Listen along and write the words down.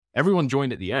everyone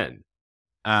joined at the end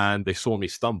and they saw me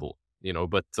stumble,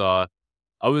 but I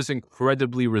was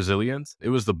incredibly resilient. It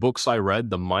was the books I read,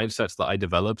 the mindsets that I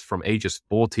developed from ages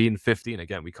 14, 15.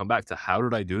 Again, we come back to how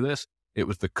did I do this? It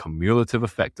was the cumulative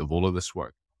effect of all of this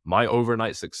work. My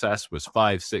overnight success was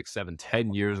 5, 6, 7,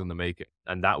 10 years in the making.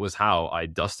 And that was how I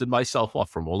dusted myself off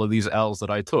from all of these L's that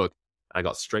I took. I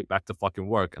got straight back to fucking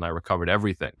work and I recovered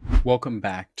everything. Welcome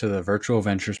back to the Virtual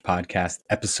Ventures Podcast,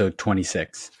 episode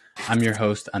 26. I'm your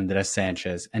host, Andres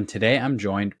Sanchez, and today I'm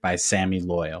joined by Sami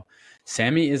Loyal.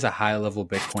 Sami is a high-level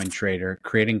Bitcoin trader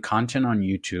creating content on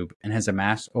YouTube and has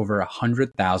amassed over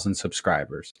 100,000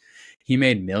 subscribers. He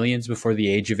made millions before the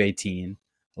age of 18,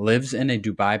 lives in a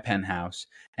Dubai penthouse,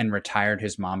 and retired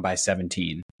his mom by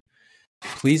 17.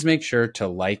 Please make sure to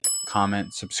like,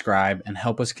 comment, subscribe, and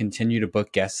help us continue to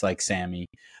book guests like Sami.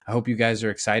 I hope you guys are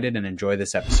excited and enjoy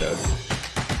this episode.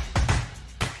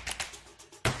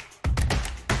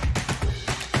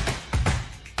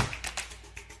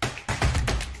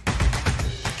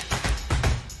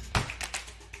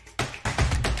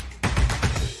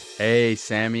 Hey,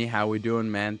 Sami, how we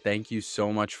doing, man? Thank you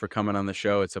so much for coming on the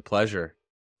show. It's a pleasure.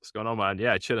 What's going on, man?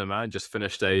 Yeah, chilling, man. Just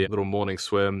finished a little morning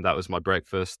swim. That was my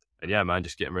breakfast. And yeah, man,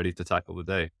 just getting ready to tackle the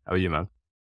day. How are you, man?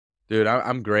 Dude,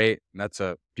 I'm great. That's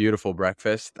a beautiful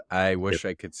breakfast. I wish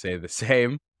I could say the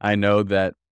same. I know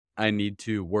that I need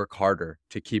to work harder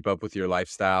to keep up with your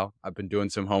lifestyle. I've been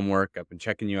doing some homework. I've been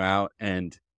checking you out.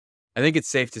 And I think it's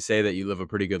safe to say that you live a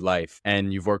pretty good life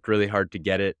and you've worked really hard to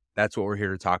get it. That's what we're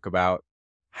here to talk about.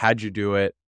 How'd you do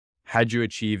it? How'd you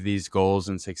achieve these goals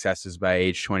and successes by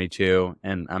age 22?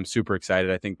 And I'm super excited.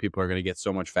 I think people are going to get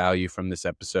so much value from this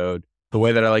episode. The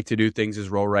way that I like to do things is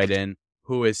roll right in.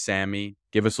 Who is Sami?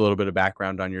 Give us a little bit of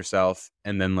background on yourself,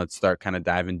 and then let's start kind of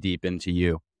diving deep into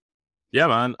you. Yeah,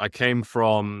 man. I came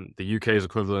from the UK's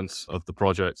equivalent of the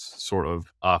projects sort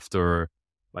of after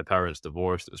my parents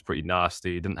divorced. It was pretty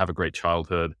nasty. Didn't have a great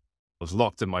childhood. I was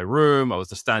locked in my room. I was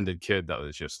the standard kid that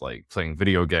was just like playing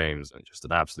video games and just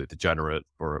an absolute degenerate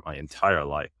for my entire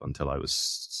life until I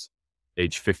was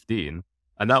age 15.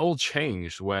 And that all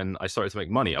changed when I started to make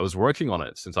money. I was working on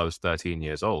it since I was 13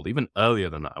 years old. Even earlier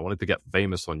than that, I wanted to get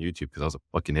famous on YouTube because I was a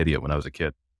fucking idiot when I was a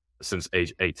kid since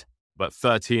age 8. But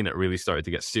 13, it really started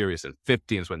to get serious. And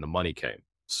 15 is when the money came.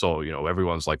 So,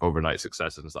 everyone's like overnight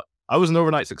successes and stuff. I was an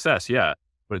overnight success, yeah.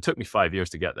 But it took me 5 years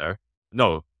to get there.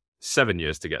 No, 7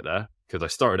 years to get there because I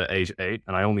started at age 8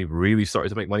 and I only really started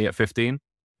to make money at 15. And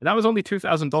that was only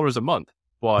 $2,000 a month.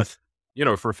 But,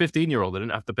 for a 15-year-old, I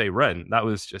didn't have to pay rent. That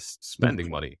was just spending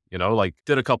money,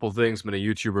 did a couple of things, been a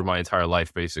YouTuber my entire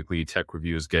life, basically tech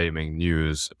reviews, gaming,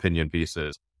 news, opinion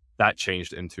pieces. That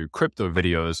changed into crypto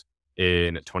videos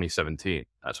in 2017.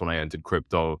 That's when I entered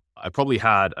crypto. I probably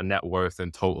had a net worth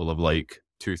in total of like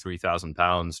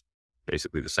 £2,000-3,000,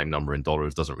 basically the same number in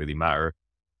dollars, doesn't really matter.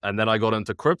 And then I got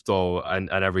into crypto and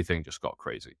everything just got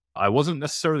crazy. I wasn't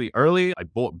necessarily early. I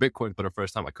bought Bitcoin for the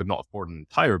first time. I could not afford an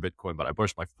entire Bitcoin, but I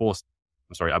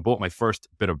bought my first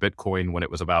bit of Bitcoin when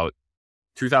it was about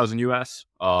 2000 US.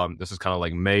 This is kind of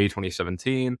like May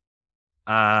 2017.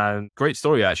 And great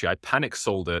story, actually. I panic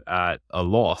sold it at a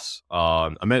loss.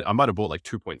 I might have bought like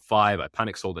 2.5. I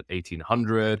panic sold at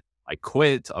 1800. I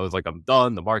quit. I was like, I'm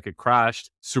done. The market crashed.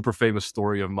 Super famous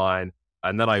story of mine.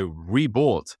 And then I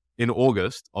rebought in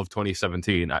August of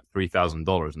 2017 at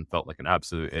 $3,000 and felt like an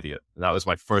absolute idiot. And that was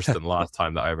my first and last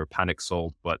time that I ever panic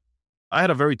sold. But I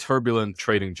had a very turbulent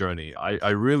trading journey. I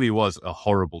really was a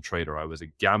horrible trader. I was a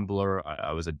gambler.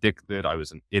 I was addicted. I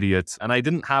was an idiot. And I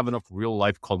didn't have enough real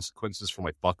life consequences for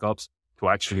my fuck ups to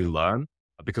actually learn.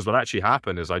 Because what actually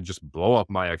happened is I just blow up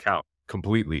my account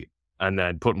completely and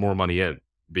then put more money in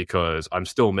because I'm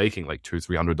still making like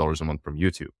 $200-300 a month from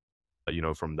YouTube.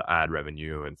 From the ad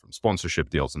revenue and from sponsorship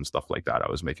deals and stuff like that.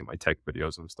 I was making my tech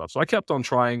videos and stuff. So I kept on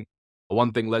trying.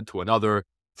 One thing led to another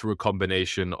through a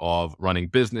combination of running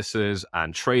businesses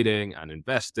and trading and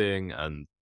investing and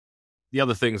the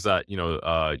other things that,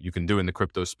 you can do in the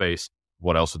crypto space.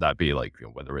 What else would that be? Like,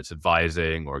 whether it's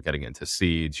advising or getting into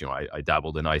seeds, I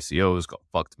dabbled in ICOs, got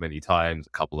fucked many times.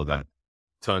 A couple of them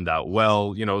turned out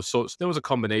well, so there was a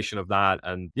combination of that.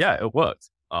 And yeah, it worked.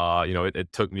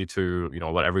 It took me to,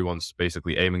 what everyone's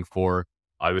basically aiming for.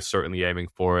 I was certainly aiming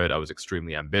for it. I was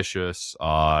extremely ambitious,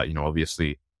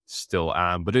 obviously still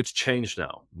am, but it's changed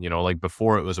now. Like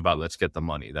before it was about, let's get the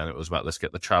money. Then it was about, let's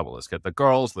get the travel, let's get the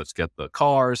girls, let's get the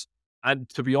cars. And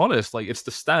to be honest, like it's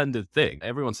the standard thing.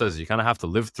 Everyone says you kind of have to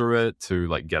live through it to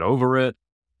like get over it.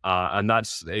 And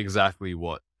that's exactly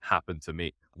what happened to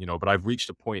me, but I've reached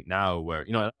a point now where,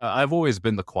 I've always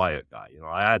been the quiet guy.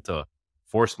 I had to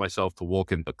force myself to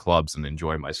walk into clubs and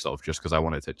enjoy myself just because I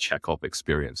wanted to check off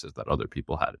experiences that other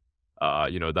people had.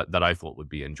 that I thought would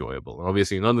be enjoyable. And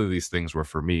obviously none of these things were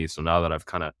for me. So now that I've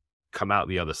kind of come out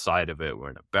the other side of it,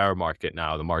 we're in a bear market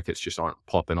now. The markets just aren't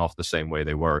popping off the same way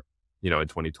they were, in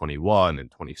 2021 and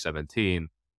 2017.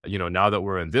 Now that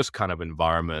we're in this kind of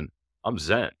environment, I'm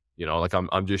zen, like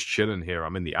I'm just chilling here.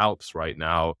 I'm in the Alps right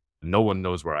now. No one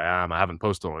knows where I am. I haven't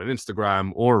posted on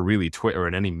Instagram or really Twitter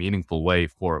in any meaningful way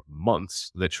for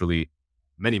months, literally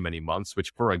many, many months,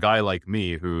 which for a guy like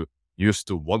me who used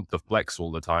to want to flex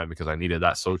all the time because I needed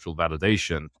that social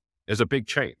validation is a big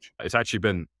change. It's actually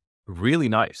been really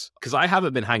nice because I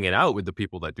haven't been hanging out with the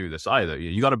people that do this either.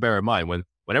 You got to bear in mind when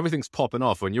everything's popping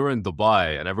off, when you're in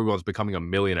Dubai and everyone's becoming a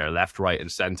millionaire left, right,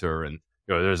 and center, and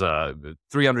there's a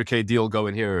 300K deal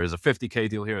going here, there's a 50K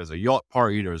deal here, there's a yacht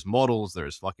party, there's models,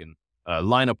 there's fucking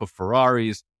lineup of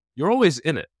Ferraris. You're always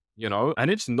in it, and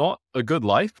it's not a good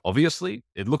life. Obviously,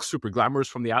 it looks super glamorous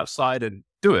from the outside, and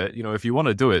do it. If you want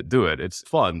to do it, do it. It's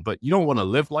fun, but you don't want to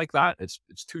live like that. It's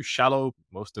too shallow.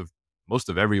 Most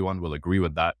of everyone will agree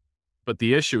with that. But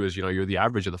the issue is, you're the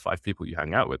average of the 5 people you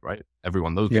hang out with, right?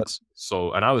 Everyone knows this.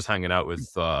 So, and I was hanging out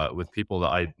with people that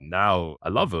I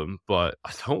love them, but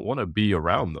I don't want to be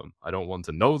around them. I don't want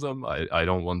to know them. I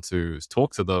don't want to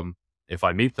talk to them. If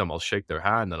I meet them, I'll shake their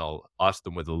hand and I'll ask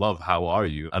them with love, how are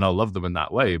you? And I'll love them in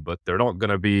that way, but they're not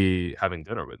going to be having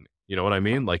dinner with me. You know what I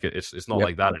mean? Like it's not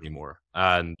like that anymore.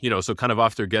 And, so kind of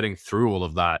after getting through all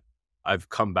of that, I've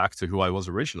come back to who I was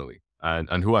originally.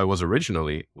 And who I was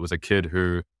originally was a kid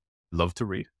who loved to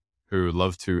read, who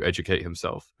loved to educate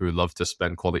himself, who loved to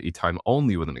spend quality time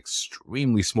only with an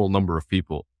extremely small number of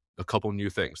people, a couple new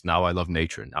things. Now I love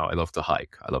nature. Now I love to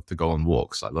hike. I love to go on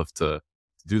walks. I love to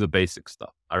do the basic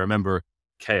stuff. I remember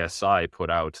KSI put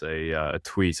out a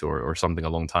tweet or something a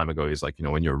long time ago. He's like,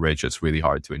 when you're rich, it's really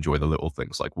hard to enjoy the little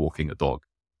things like walking a dog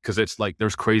because it's like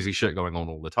there's crazy shit going on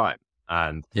all the time.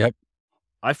 And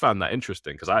I found that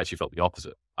interesting because I actually felt the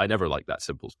opposite. I never liked that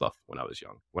simple stuff when I was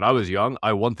young. When I was young,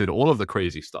 I wanted all of the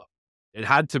crazy stuff. It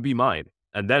had to be mine.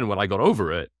 And then when I got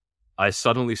over it, I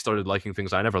suddenly started liking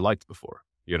things I never liked before.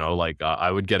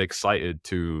 I would get excited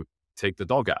to take the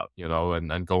dog out,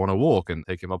 and go on a walk and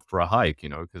take him up for a hike,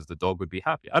 because the dog would be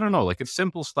happy. I don't know, like it's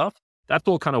simple stuff. That's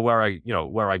all kind of where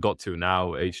I got to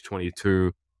now, age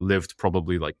 22, lived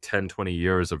probably like 10, 20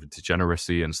 years of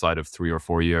degeneracy inside of 3 or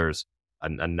 4 years.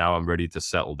 And now I'm ready to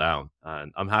settle down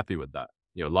and I'm happy with that.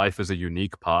 Life is a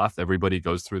unique path. Everybody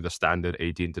goes through the standard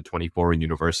 18 to 24 in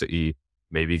university,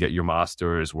 maybe get your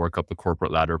master's, work up the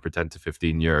corporate ladder for 10 to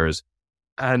 15 years.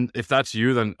 And if that's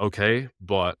you, then okay.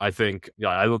 But I think,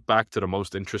 I look back to the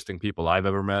most interesting people I've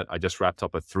ever met. I just wrapped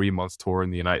up a 3-month tour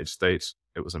in the United States.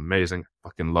 It was amazing.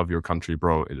 Fucking love your country,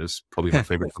 bro. It is probably my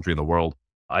favorite country in the world.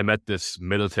 I met this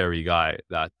military guy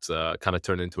that kind of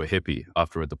turned into a hippie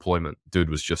after a deployment. Dude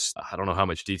was just, I don't know how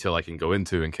much detail I can go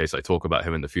into in case I talk about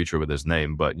him in the future with his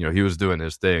name, but he was doing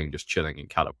his thing, just chilling in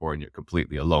California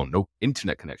completely alone. No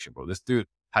internet connection, bro. This dude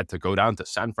had to go down to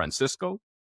San Francisco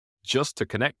just to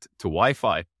connect to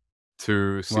Wi-Fi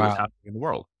to see what's happening in the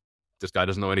world. This guy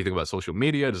doesn't know anything about social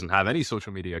media, doesn't have any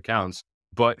social media accounts,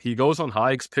 but he goes on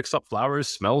hikes, picks up flowers,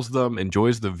 smells them,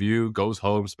 enjoys the view, goes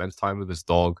home, spends time with his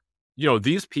dog.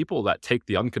 These people that take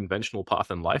the unconventional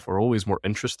path in life are always more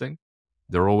interesting.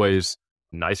 They're always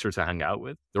nicer to hang out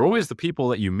with. They're always the people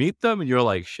that you meet them and you're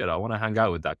like, shit, I want to hang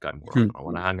out with that guy more often. I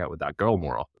want to hang out with that girl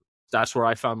more often. That's where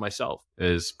I found myself,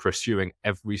 is pursuing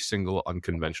every single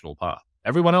unconventional path.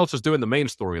 Everyone else is doing the main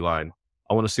storyline.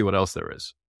 I want to see what else there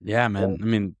is. Yeah, man. I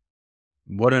mean,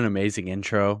 what an amazing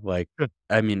intro. Like,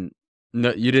 I mean,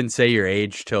 no, you didn't say your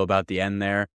age till about the end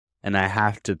there. And I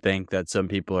have to think that some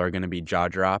people are going to be jaw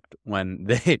dropped when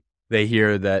they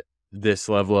hear that this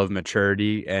level of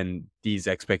maturity and these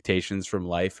expectations from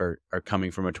life are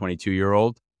coming from a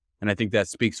 22-year-old. And I think that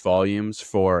speaks volumes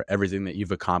for everything that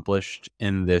you've accomplished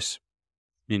in this,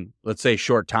 let's say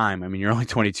short time. I mean, you're only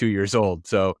 22 years old.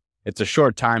 So it's a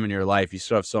short time in your life. You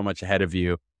still have so much ahead of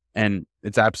you. And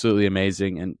it's absolutely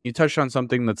amazing. And you touched on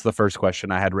something that's the first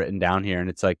question I had written down here. And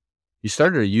it's like, you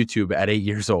started a YouTube at 8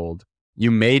 years old. You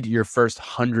made your first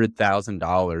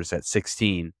 $100,000 at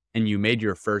 16 and you made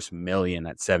your first million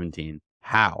at 17.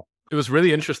 How? It was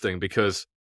really interesting because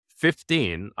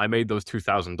 15, I made those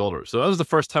 $2,000. So that was the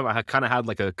first time I had kind of had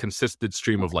like a consistent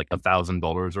stream of like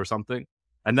 $1,000 or something.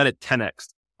 And then it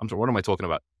 10x'd. I'm sorry, what am I talking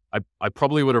about? I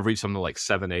probably would have reached something like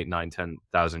 7, 8, 9,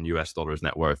 10,000 US dollars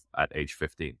net worth at age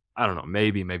 15. I don't know.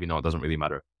 Maybe not. It doesn't really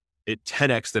matter. It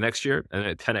 10x'd the next year and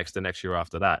it 10x'd the next year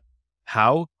after that.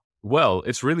 How? Well,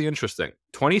 it's really interesting.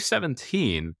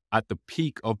 2017, at the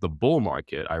peak of the bull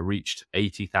market, I reached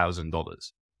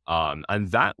 $80,000.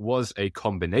 And that was a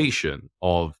combination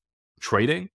of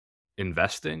trading,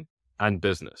 investing, and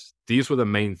business. These were the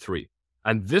main three.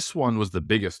 And this one was the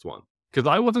biggest one because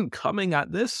I wasn't coming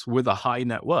at this with a high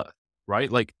net worth,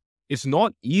 right? Like, it's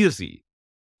not easy.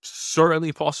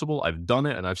 Certainly possible. I've done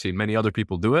it and I've seen many other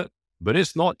people do it, but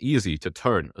it's not easy to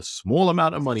turn a small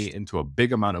amount of money into a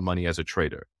big amount of money as a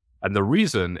trader. And the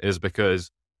reason is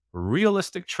because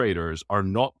realistic traders are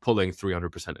not pulling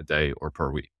 300% a day or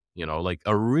per week. Like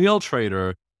a real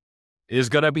trader is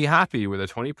going to be happy with a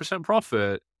 20%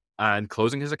 profit and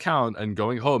closing his account and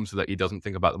going home so that he doesn't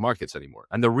think about the markets anymore.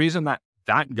 And the reason that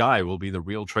that guy will be the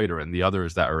real trader and the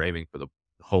others that are aiming for the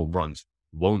home runs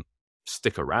won't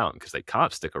stick around because they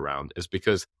can't stick around is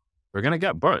because they're going to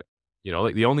get burnt.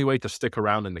 Like the only way to stick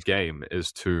around in the game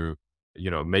is to,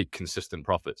 make consistent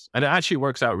profits. And it actually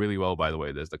works out really well, by the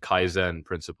way. There's the Kaizen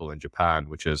principle in Japan,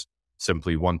 which is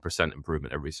simply 1%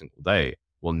 improvement every single day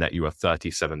will net you a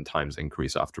 37 times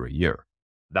increase after a year.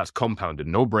 That's compounded,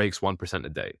 no breaks, 1% a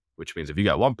day, which means if you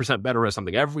get 1% better at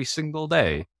something every single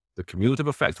day, the cumulative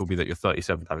effect will be that you're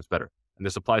 37 times better. And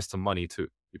this applies to money too.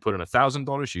 You put in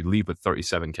 $1,000, you leave with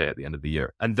 37K at the end of the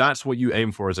year. And that's what you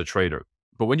aim for as a trader.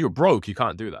 But when you're broke, you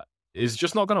can't do that. It's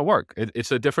just not going to work.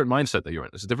 It's a different mindset that you're in.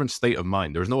 It's a different state of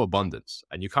mind. There's no abundance.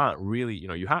 And you can't really,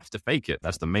 you have to fake it.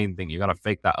 That's the main thing. You got to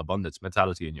fake that abundance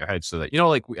mentality in your head so that,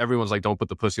 like everyone's like, don't put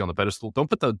the pussy on the pedestal. Don't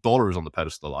put the dollars on the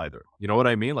pedestal either. You know what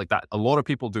I mean? Like that, a lot of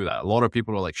people do that. A lot of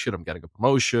people are like, shit, I'm getting a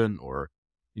promotion or,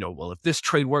 well, if this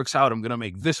trade works out, I'm going to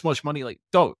make this much money. Like,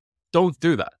 don't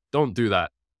do that. Don't do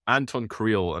that. Anton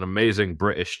Creel, an amazing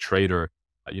British trader,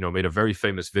 made a very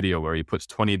famous video where he puts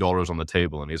 $20 on the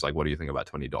table and he's like, what do you think about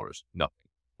 $20? Nothing.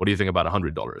 What do you think about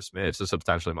 $100? Man, it's a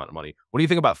substantial amount of money. What do you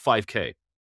think about 5K?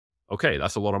 Okay,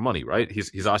 that's a lot of money, right?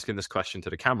 He's asking this question to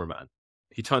the cameraman.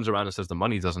 He turns around and says, the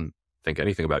money doesn't think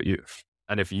anything about you.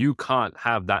 And if you can't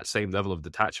have that same level of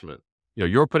detachment,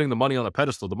 you're putting the money on a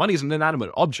pedestal. The money's an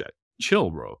inanimate object. Chill,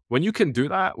 bro. When you can do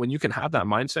that, when you can have that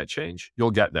mindset change,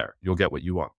 you'll get there. You'll get what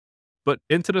you want. But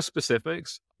into the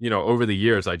specifics, over the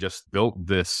years, I just built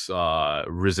this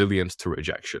resilience to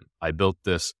rejection. I built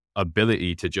this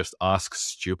ability to just ask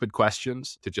stupid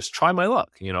questions, to just try my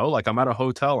luck. Like I'm at a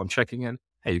hotel, I'm checking in.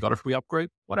 Hey, you got a free upgrade?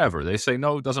 Whatever. They say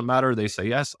no, doesn't matter. They say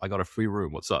yes, I got a free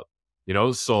room. What's up?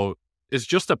 So it's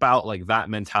just about like that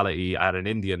mentality. I had an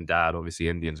Indian dad. Obviously,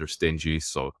 Indians are stingy.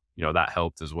 So, that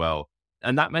helped as well.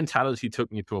 And that mentality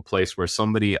took me to a place where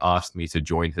somebody asked me to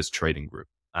join his trading group.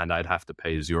 And I'd have to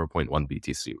pay 0.1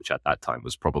 BTC, which at that time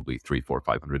was probably $300,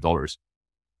 $400, $500.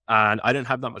 And I didn't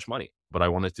have that much money, but I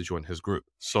wanted to join his group.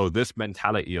 So this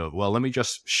mentality of, well, let me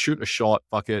just shoot a shot,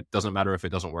 fuck it, doesn't matter if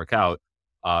it doesn't work out.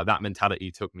 That mentality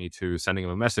took me to sending him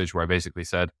a message where I basically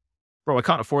said, bro, I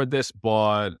can't afford this,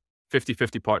 but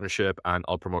 50-50 partnership and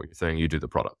I'll promote your thing, you do the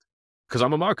product. Because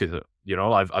I'm a marketer,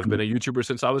 I've been a YouTuber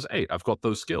since I was 8. I've got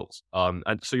those skills.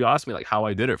 And so you asked me like how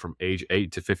I did it from age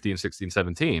 8 to 15, 16,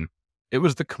 17. It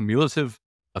was the cumulative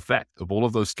effect of all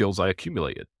of those skills I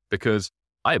accumulated because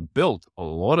I built a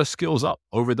lot of skills up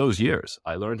over those years.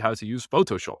 I learned how to use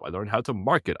Photoshop. I learned how to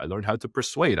market. I learned how to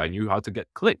persuade. I knew how to get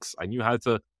clicks. I knew how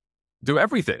to do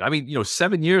everything. I mean,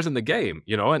 7 years in the game,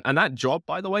 and that job,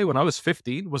 by the way, when I was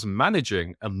 15 was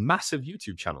managing a massive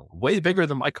YouTube channel, way bigger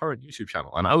than my current YouTube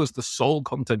channel. And I was the sole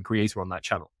content creator on that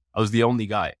channel. I was the only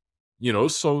guy,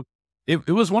 so it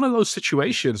was one of those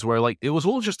situations where like, it was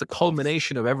all just a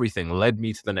culmination of everything led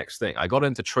me to the next thing. I got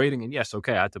into trading and yes,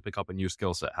 okay, I had to pick up a new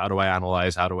skill set. How do I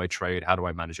analyze? How do I trade? How do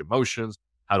I manage emotions?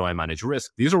 How do I manage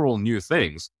risk? These are all new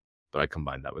things, but I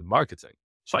combined that with marketing.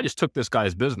 So I just took this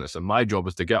guy's business and my job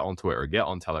was to get on Twitter, get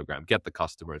on Telegram, get the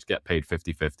customers, get paid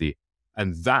 50-50.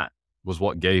 And that was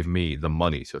what gave me the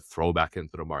money to throw back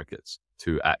into the markets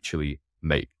to actually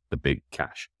make the big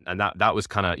cash. And that was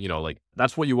kind of, like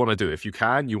that's what you want to do. If you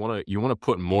can, you want to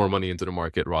put more money into the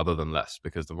market rather than less,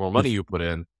 because the more money you put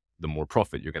in, the more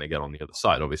profit you're going to get on the other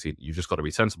side. Obviously, you just got to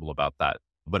be sensible about that.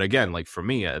 But again, like for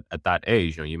me at that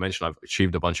age, you mentioned I've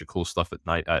achieved a bunch of cool stuff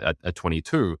at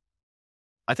 22.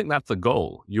 I think that's the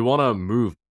goal. You want to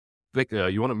move big,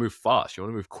 you want to move fast. You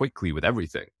want to move quickly with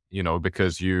everything,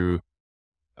 because you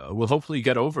will hopefully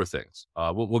get over things.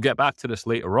 We'll get back to this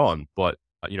later on, but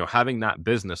having that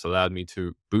business allowed me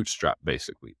to bootstrap,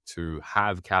 basically, to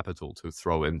have capital to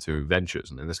throw into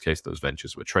ventures. And in this case, those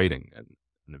ventures were trading and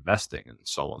investing and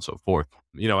so on and so forth.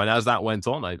 And as that went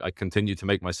on, I continued to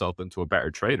make myself into a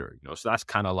better trader. So that's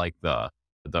kind of like the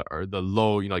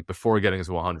low, like before getting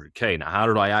to 100K. Now, how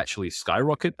did I actually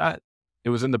skyrocket that?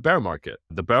 It was in the bear market.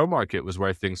 The bear market was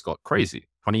where things got crazy.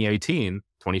 2018,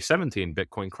 2017,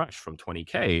 Bitcoin crashed from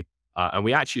 20K. And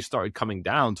we actually started coming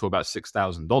down to about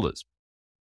 $6,000.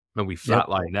 And we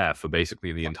flatlined there for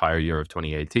basically the entire year of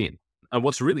 2018. And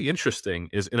what's really interesting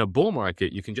is in a bull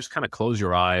market, you can just kind of close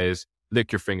your eyes,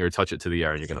 lick your finger, touch it to the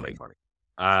air, and you're going to make money.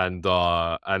 And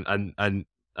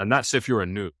that's if you're a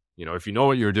noob. If you know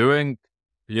what you're doing,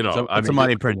 It's a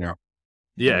money printer.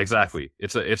 yeah, exactly.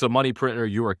 It's a money printer.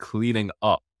 You are cleaning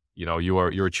up.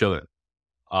 You're chilling.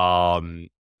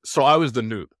 So I was the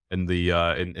noob in the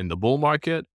in the bull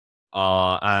market,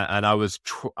 and I was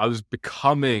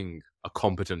becoming a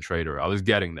competent trader. I was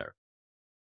getting there.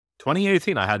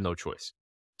 2018, I had no choice.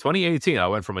 2018, I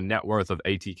went from a net worth of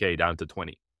 80K down to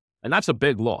 20, and that's a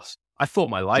big loss. I thought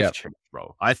my life changed,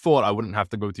 bro. I thought I wouldn't have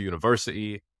to go to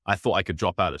university. I thought I could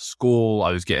drop out of school.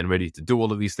 I was getting ready to do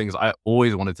all of these things. I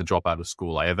always wanted to drop out of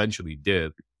school. I eventually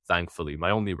did, thankfully.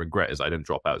 My only regret is I didn't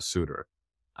drop out sooner.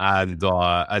 And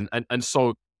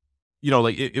so,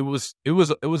 like it was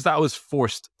that I was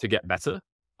forced to get better.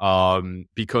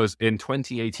 Because in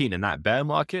 2018, in that bear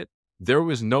market, there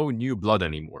was no new blood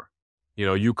anymore.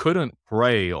 You couldn't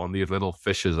prey on these little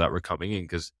fishes that were coming in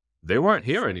because they weren't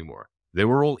here anymore. They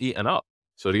were all eaten up.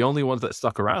 So the only ones that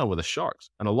stuck around were the sharks.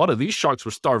 And a lot of these sharks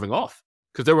were starving off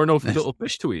because there were no little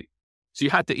fish to eat. So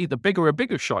you had to eat the bigger and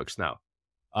bigger sharks now.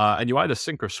 And you either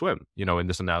sink or swim, in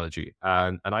this analogy.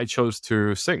 And I chose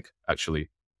to sink, actually,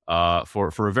 for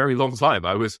a very long time.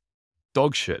 I was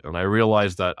dog shit. And I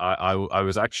realized that I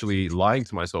was actually lying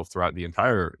to myself throughout the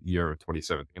entire year of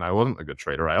 2017. I wasn't a good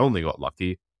trader. I only got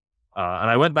lucky. And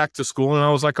I went back to school and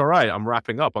I was like, all right, I'm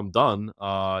wrapping up. I'm done.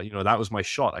 That was my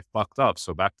shot. I fucked up.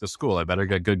 So back to school. I better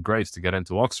get good grades to get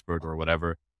into Oxford or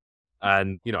whatever.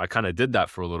 And, I kind of did that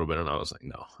for a little bit and I was like,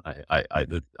 no,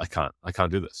 I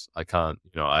can't do this. I can't,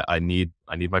 I need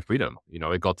my freedom.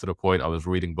 It got to the point I was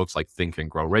reading books like Think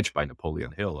and Grow Rich by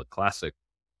Napoleon Hill, a classic.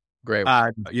 Great.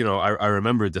 And, I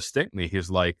remember distinctly, he's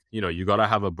like, you got to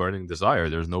have a burning desire.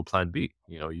 There's no plan B,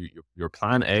 your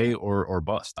plan A or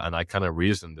bust. And I kind of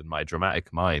reasoned in my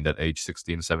dramatic mind at age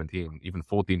 16, 17, even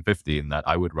 14, 15, that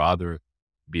I would rather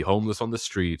be homeless on the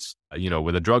streets,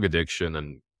 with a drug addiction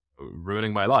and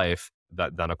ruining my life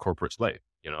than a corporate slave,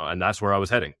 and that's where I was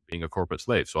heading, being a corporate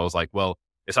slave. So I was like, well,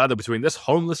 it's either between this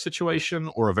homeless situation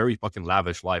or a very fucking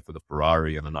lavish life with a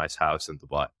Ferrari and a nice house in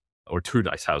Dubai, or 2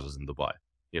 nice houses in Dubai.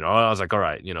 I was like, all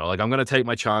right, I'm going to take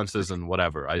my chances and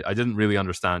whatever. I didn't really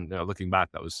understand, looking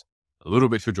back, that was a little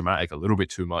bit too dramatic, a little bit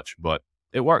too much, but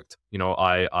it worked.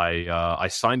 I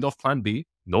signed off plan B,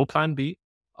 no plan B.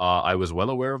 I was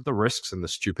well aware of the risks and the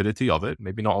stupidity of it,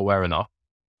 maybe not aware enough.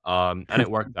 And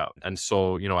it worked out. And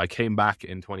so, I came back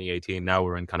in 2018. Now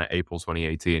we're in kind of April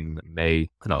 2018, May.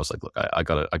 And I was like, look, I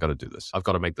gotta do this. I've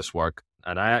got to make this work.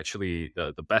 And I actually,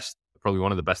 probably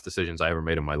one of the best decisions I ever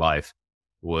made in my life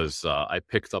was I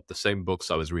picked up the same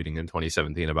books I was reading in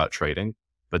 2017 about trading.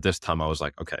 But this time I was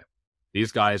like, okay,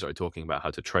 these guys are talking about how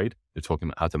to trade. They're talking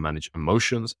about how to manage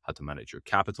emotions, how to manage your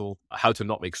capital, how to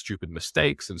not make stupid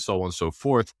mistakes, and so on and so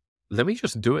forth. Let me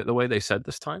just do it the way they said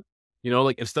this time.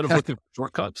 Instead of looking for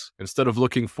shortcuts, instead of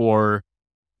looking for,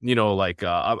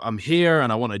 I'm here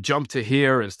and I want to jump to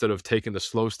here instead of taking the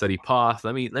slow, steady path.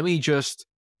 Let me just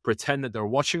pretend that they're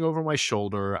watching over my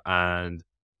shoulder and,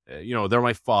 they're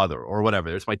my father or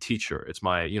whatever. It's my teacher. It's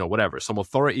my, whatever, some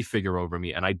authority figure over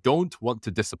me. And I don't want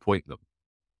to disappoint them.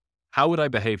 How would I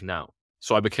behave now?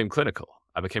 So I became clinical.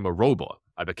 I became a robot.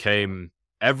 I became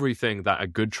everything that a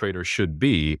good trader should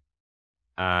be.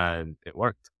 And it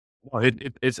worked. Well,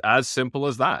 it's as simple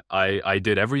as that. I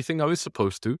did everything I was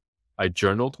supposed to. I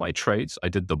journaled my trades. I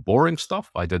did the boring stuff.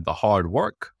 I did the hard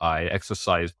work. I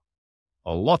exercised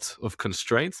a lot of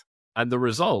constraint. And the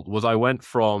result was I went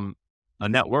from a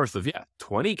net worth of,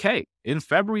 20K in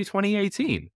February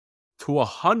 2018 to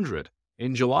 100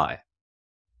 in July.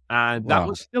 And that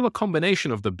was still a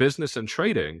combination of the business and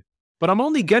trading. But I'm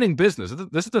only getting business.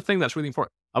 This is the thing that's really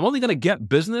important. I'm only going to get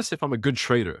business if I'm a good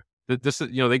trader. This is,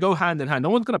 they go hand in hand. No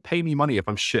one's going to pay me money if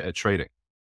I'm shit at trading.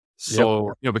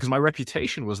 So, because my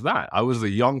reputation was that. I was the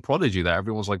young prodigy that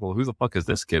everyone's like, well, who the fuck is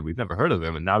this kid? We've never heard of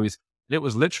him. And now it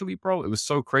was literally, bro, it was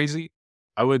so crazy.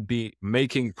 I would be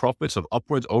making profits of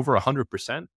upwards over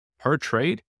 100% per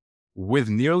trade with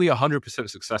nearly 100%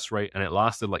 success rate. And it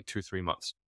lasted like 2-3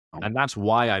 months. And that's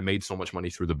why I made so much money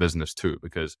through the business too,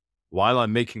 because while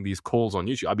I'm making these calls on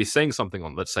YouTube, I'd be saying something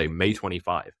on, let's say, May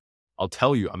 25. I'll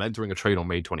tell you, I'm entering a trade on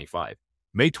May 25.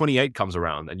 May 28 comes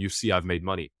around and you see I've made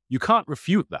money. You can't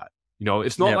refute that.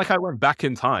 It's not like I went back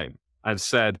in time and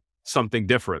said something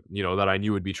different, that I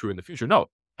knew would be true in the future. No,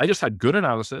 I just had good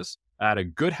analysis. I had a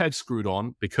good head screwed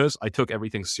on because I took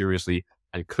everything seriously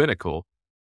and clinical,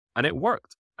 and it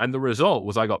worked. And the result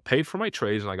was I got paid for my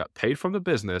trades and I got paid from the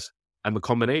business. And the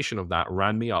combination of that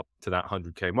ran me up to that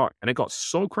 100K mark. And it got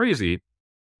so crazy.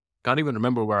 Can't even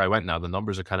remember where I went now. The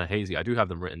numbers are kind of hazy. I do have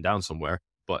them written down somewhere,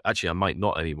 but actually I might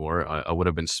not anymore. I would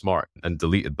have been smart and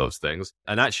deleted those things.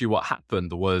 And actually what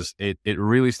happened was it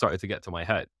really started to get to my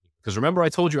head. Because remember I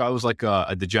told you I was like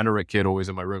a degenerate kid always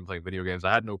in my room playing video games.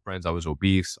 I had no friends. I was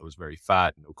obese. I was very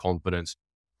fat, no confidence.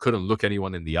 Couldn't look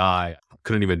anyone in the eye.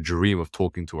 Couldn't even dream of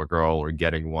talking to a girl or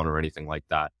getting one or anything like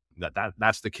that.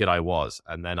 That's the kid I was.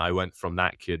 And then I went from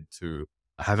that kid to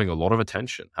having a lot of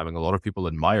attention, having a lot of people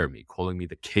admire me, calling me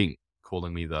the king,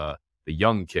 calling me the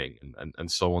young king,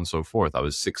 and so on and so forth. I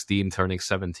was 16 turning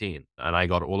 17, and I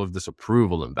got all of this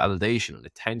approval and validation and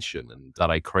attention and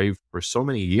that I craved for so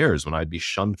many years when I'd be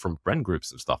shunned from friend groups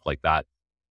and stuff like that.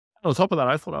 And on top of that,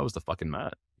 I thought I was the fucking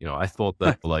man. I thought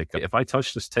that like if I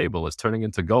touch this table, it's turning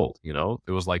into gold.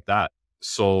 It was like that.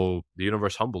 So the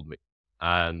universe humbled me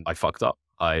and I fucked up.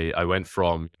 I went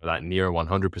from that near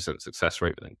 100% success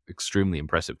rate with extremely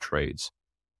impressive trades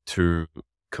to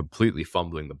completely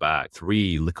fumbling the bag.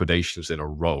 3 liquidations in a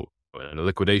row. And a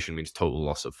liquidation means total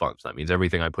loss of funds. That means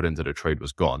everything I put into the trade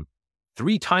was gone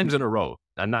 3 times in a row.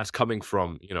 And that's coming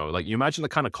from, like you imagine the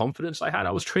kind of confidence I had.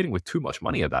 I was trading with too much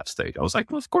money at that stage. I was like,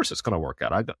 well, of course it's going to work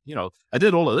out. I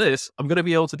did all of this. I'm going to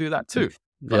be able to do that too.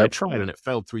 But I tried and it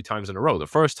failed 3 times in a row. The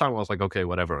first time I was like, okay,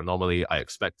 whatever. Anomaly. I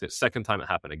expect it. Second time it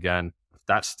happened again.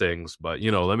 That stings. But,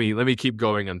 let me keep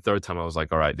going. And third time I was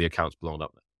like, all right, the account's blown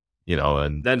up.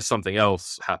 And then something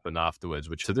else happened afterwards,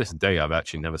 which to this day, I've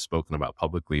actually never spoken about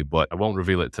publicly, but I won't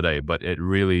reveal it today, but it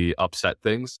really upset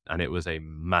things. And it was a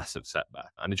massive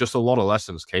setback. And just a lot of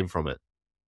lessons came from it.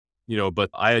 But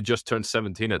I had just turned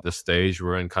 17 at this stage.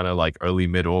 We're in kind of like early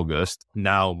mid-August.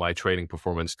 Now my trading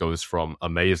performance goes from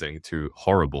amazing to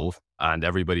horrible. And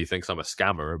everybody thinks I'm a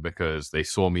scammer because they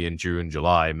saw me in June,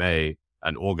 July, May,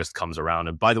 and August comes around.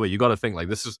 And by the way, you got to think like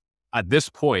this is at this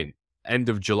point, end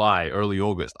of July, early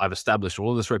August, I've established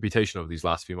all this reputation over these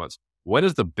last few months. When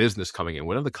is the business coming in?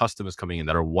 When are the customers coming in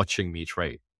that are watching me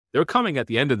trade? They're coming at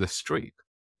the end of the streak.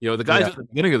 The guys at the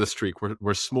beginning of the streak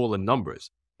were small in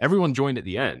numbers. Everyone joined at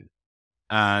the end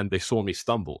and they saw me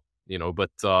stumble,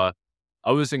 but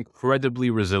I was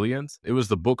incredibly resilient. It was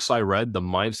the books I read, the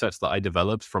mindsets that I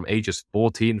developed from ages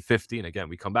 14, 15. Again,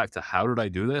 we come back to how did I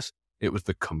do this? It was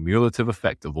the cumulative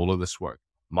effect of all of this work.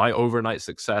 My overnight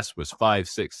success was 5,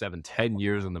 6, 7, 10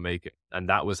 years in the making. And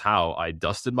that was how I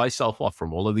dusted myself off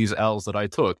from all of these L's that I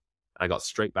took. I got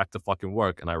straight back to fucking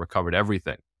work and I recovered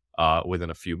everything within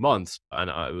a few months. And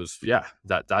it was,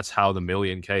 that's how the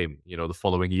million came, the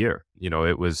following year.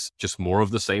 It was just more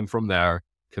of the same from there,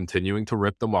 continuing to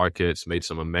rip the markets, made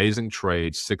some amazing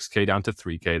trades, 6K down to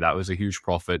 3K. That was a huge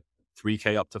profit.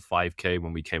 3K up to 5K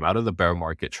when we came out of the bear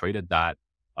market, traded that.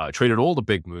 Traded all the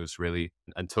big moves really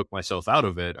and took myself out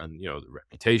of it. And, the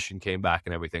reputation came back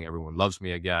and everything. Everyone loves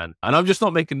me again. And I'm just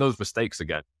not making those mistakes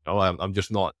again. I'm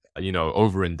just not,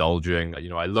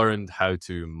 overindulging. I learned how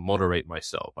to moderate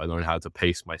myself. I learned how to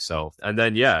pace myself. And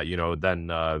then, then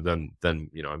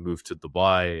I moved to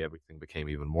Dubai. Everything became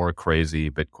even more crazy.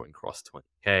 Bitcoin crossed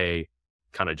 20K,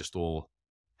 kind of just all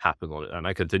happened on it. And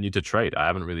I continued to trade. I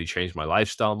haven't really changed my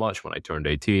lifestyle much. When I turned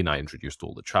 18, I introduced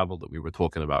all the travel that we were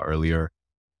talking about earlier.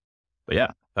 But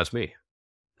yeah, that's me.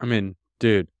 I mean,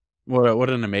 dude, what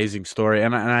an amazing story.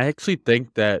 And I actually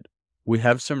think that we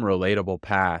have some relatable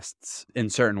pasts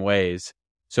in certain ways.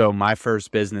 So my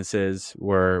first businesses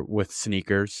were with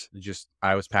sneakers.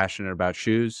 I was passionate about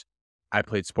shoes. I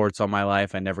played sports all my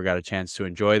life. I never got a chance to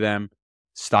enjoy them.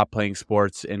 Stopped playing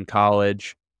sports in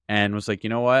college and was like, you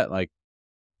know what? Like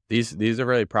these are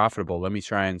really profitable. Let me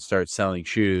try and start selling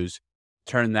shoes.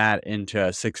 Turn that into a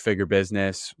 6-figure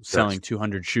business, selling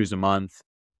 200 shoes a month.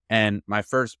 And my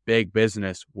first big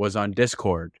business was on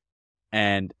Discord.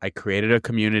 And I created a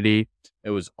community. It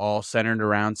was all centered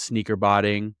around sneaker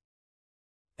botting.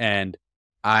 And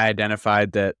I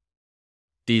identified that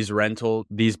these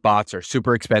bots are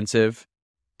super expensive,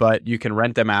 but you can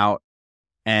rent them out.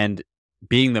 And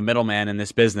being the middleman in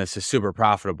this business is super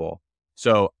profitable.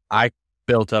 So I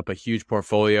built up a huge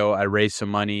portfolio. I raised some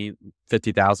money,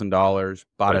 $50,000,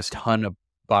 bought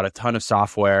a ton of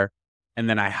software. And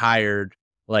then I hired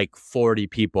like 40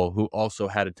 people who also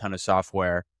had a ton of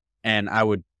software. And I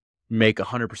would make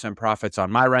 100% profits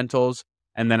on my rentals.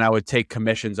 And then I would take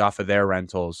commissions off of their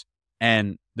rentals.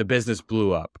 And the business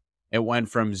blew up. It went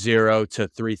from 0 to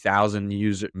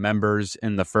 3,000 members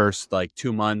in the first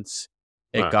 2 months.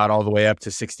 It got all the way up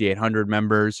to 6,800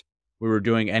 members. We were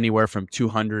doing anywhere from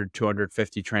 200,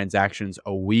 250 transactions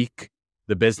a week.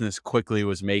 The business quickly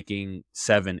was making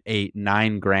 7, 8,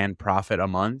 9 grand profit a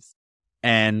month.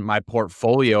 And my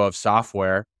portfolio of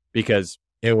software, because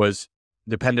it was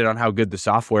dependent on how good the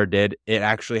software did, it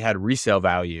actually had resale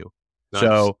value. Nice.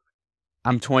 So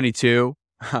I'm 22.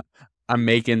 I'm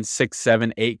making 6,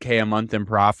 7, 8K a month in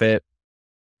profit.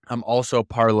 I'm also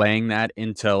parlaying that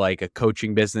into like a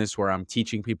coaching business where I'm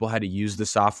teaching people how to use the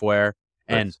software.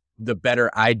 And Nice. the better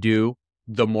I do,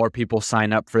 the more people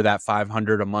sign up for that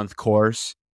 500 a month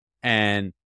course.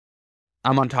 And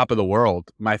I'm on top of the world.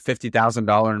 My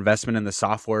 $50,000 investment in the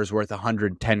software is worth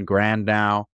 110 grand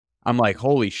now. I'm like,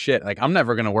 holy shit. Like, I'm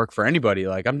never going to work for anybody.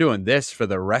 Like, I'm doing this for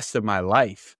the rest of my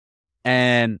life.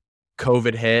 And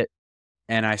COVID hit,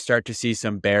 and I start to see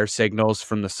some bear signals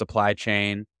from the supply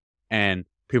chain. And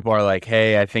people are like,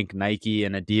 hey, I think Nike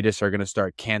and Adidas are going to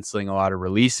start canceling a lot of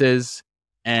releases.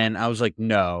 And I was like,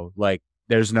 no, like,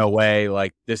 there's no way.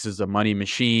 Like, this is a money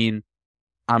machine.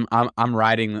 I'm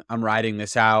riding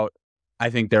this out. I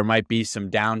think there might be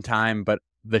some downtime, but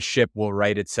the ship will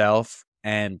right itself.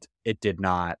 And it did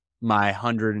not. My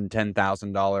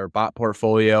 $110,000 bot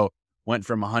portfolio went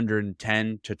from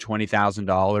 110 to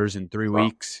 $20,000 in 3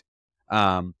 weeks.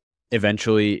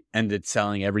 Eventually ended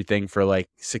selling everything for like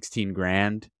 16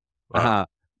 grand. Wow.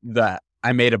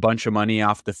 I made a bunch of money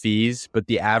off the fees, but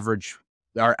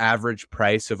our average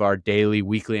price of our daily,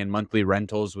 weekly, and monthly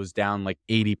rentals was down like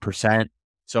 80%.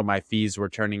 So my fees were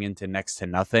turning into next to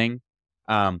nothing.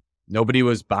 Nobody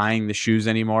was buying the shoes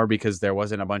anymore because there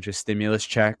wasn't a bunch of stimulus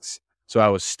checks. So I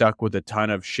was stuck with a ton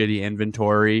of shitty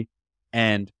inventory,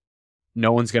 and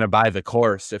no one's going to buy the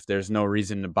course if there's no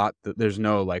reason to buy, there's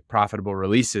no like profitable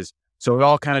releases. So it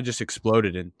all kind of just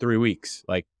exploded in 3 weeks.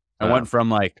 Like I Yeah. went from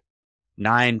like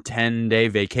 9, 10 day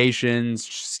vacations,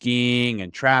 skiing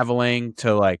and traveling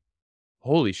to like,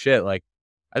 holy shit. Like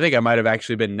I think I might have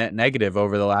actually been net negative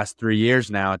over the last 3 years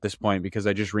now at this point because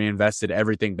I just reinvested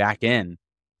everything back in.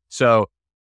 So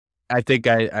I think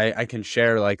I can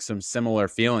share like some similar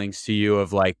feelings to you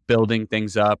of like building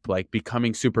things up, like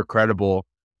becoming super credible.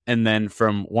 And then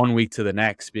from 1 week to the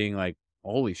next being like,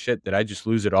 holy shit, did I just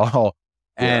lose it all?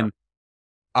 Yeah. And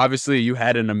obviously you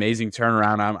had an amazing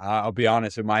turnaround. I'll be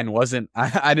honest, mine wasn't,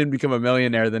 I didn't become a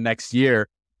millionaire the next year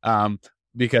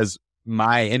because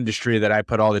my industry that I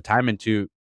put all the time into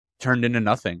turned into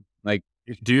nothing. Like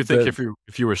Do you think the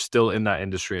if you were still in that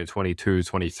industry in 22,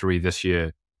 23 this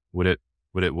year, would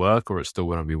it work, or it still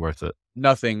wouldn't be worth it?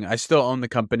 nothing. I still own the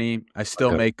company. I still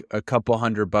Okay. make a couple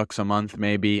 $100 a month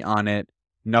maybe on it.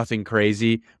 Nothing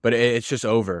crazy, but it's just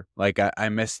over. Like I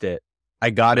missed it.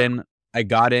 I got Yeah. in. I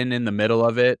got in the middle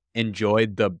of it.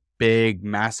 Enjoyed the big,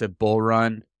 massive bull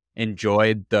run.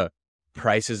 Enjoyed the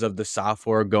prices of the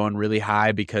software going really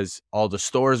high because all the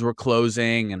stores were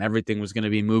closing and everything was going to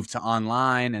be moved to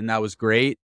online, and that was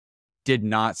great. Did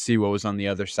not see what was on the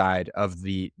other side of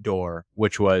the door,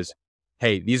 which was,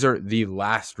 hey, these are the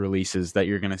last releases that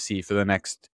you're going to see for the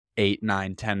next 8,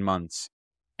 9, 10 months.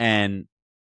 And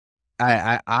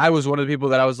I was one of the people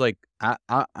that I was like,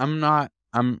 I'm not,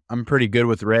 I'm pretty good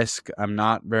with risk. I'm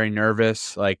not very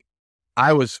nervous. Like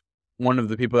I was one of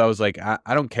the people that was like, I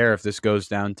don't care if this goes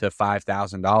down to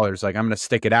 $5,000. Like I'm going to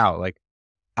stick it out. Like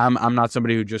I'm not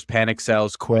somebody who just panic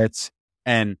sells, quits.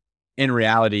 And in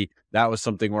reality, that was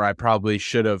something where I probably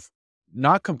should have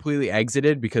not completely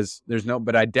exited because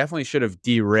but I definitely should have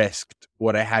de-risked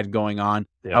what I had going on.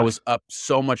 I Yeah. was up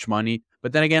so much money.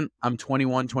 But then again, I'm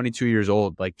 21, 22 years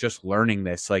old, like just learning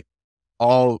this, like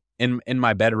all in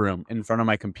my bedroom in front of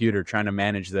my computer trying to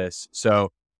manage this.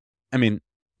 So, I mean,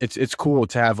 it's cool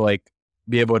to have like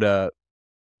be able to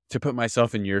put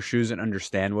myself in your shoes and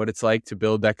understand what it's like to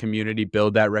build that community,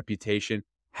 build that reputation,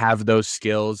 have those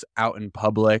skills out in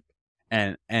public.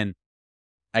 And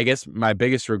I guess my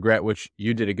biggest regret, which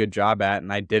you did a good job at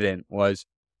and I didn't, was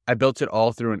I built it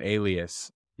all through an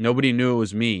alias. Nobody knew it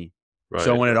was me.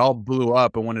 So Right. when it all blew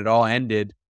up and when it all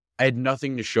ended, I had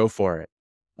nothing to show for it.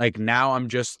 Like now I'm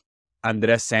just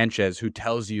Andres Sanchez who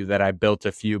tells you that I built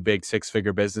a few big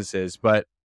 6-figure businesses, but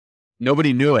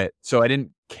nobody knew it. So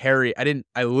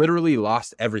I literally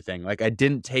lost everything. Like I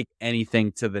didn't take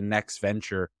anything to the next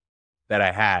venture that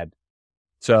I had.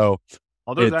 So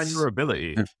Other than your it's,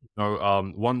 ability,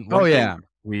 oh one thing yeah.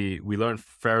 we learned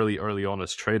fairly early on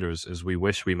as traders is we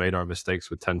wish we made our mistakes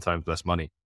with 10 times less money.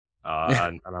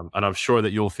 And I'm sure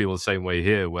that you'll feel the same way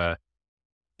here, where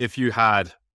if you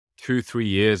had 2, 3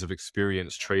 years of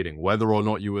experience trading, whether or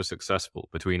not you were successful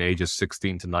between ages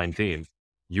 16 to 19,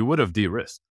 you would have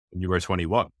de-risked when you were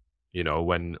 21. You know,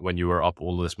 when you were up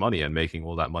all this money and making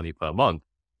all that money per month,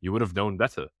 you would have known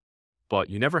better, but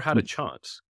you never had a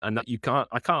chance. And that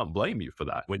I can't blame you for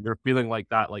that. When you're feeling like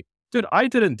that, like, dude, I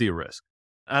didn't de-risk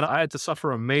and I had to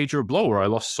suffer a major blow where I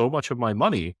lost so much of my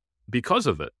money because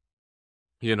of it.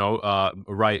 You know,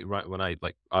 right when I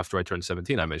like after I turned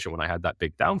 17, I mentioned when I had that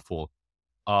big downfall.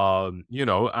 You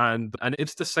know, and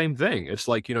it's the same thing. It's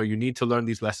like, you know, you need to learn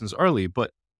these lessons early,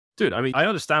 but Dude, I mean, I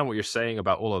understand what you're saying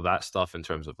about all of that stuff in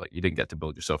terms of like you didn't get to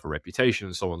build yourself a reputation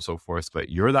and so on and so forth, but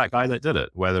you're that guy that did it.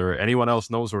 Whether anyone else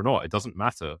knows or not, it doesn't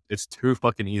matter. It's too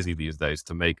fucking easy these days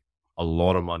to make a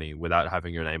lot of money without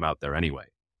having your name out there anyway.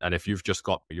 And if you've just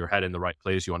got your head in the right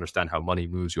place, you understand how money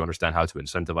moves, you understand how to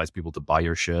incentivize people to buy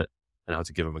your shit and how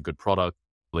to give them a good product.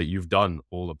 Like you've done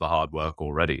all of the hard work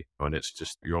already. And it's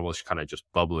just, you're almost kind of just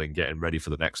bubbling, getting ready for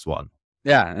the next one.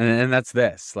 Yeah, and that's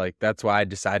this. Like, that's why I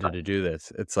decided to do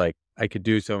this. It's like I could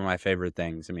do some of my favorite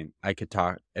things. I mean, I could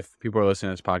talk. If people are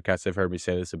listening to this podcast, they've heard me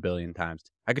say this a billion times.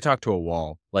 I could talk to a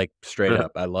wall, like straight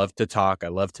up. I love to talk. I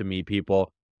love to meet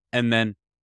people. And then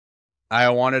I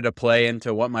wanted to play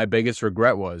into what my biggest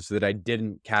regret was, that I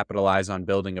didn't capitalize on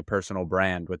building a personal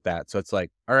brand with that. So it's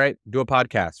like, all right, do a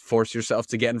podcast, force yourself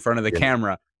to get in front of the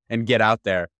camera and get out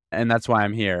there. And that's why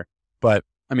I'm here. But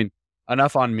I mean,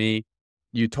 enough on me.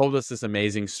 You told us this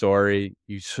amazing story.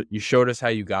 You showed us how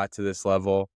you got to this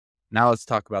level. Now let's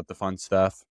talk about the fun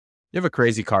stuff. You have a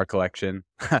crazy car collection.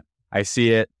 I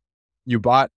see it. You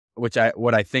bought, what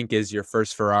I think is your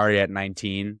first Ferrari at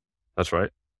 19. That's right.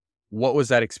 What was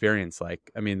that experience like?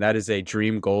 I mean, that is a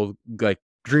dream car.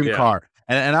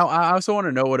 And I also want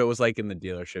to know what it was like in the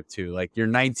dealership too. Like you're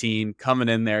 19, coming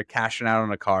in there, cashing out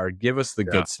on a car. Give us the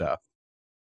good stuff.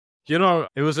 You know,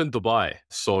 it was in Dubai.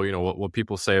 So, you know, what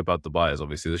people say about Dubai is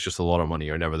obviously there's just a lot of money.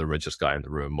 You're never the richest guy in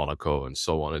the room, Monaco and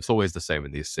so on. It's always the same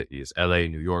in these cities, LA,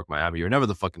 New York, Miami. You're never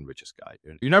the fucking richest guy.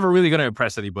 You're never really going to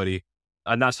impress anybody.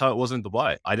 And that's how it was in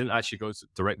Dubai. I didn't actually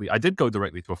I did go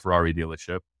directly to a Ferrari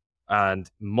dealership. And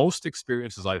most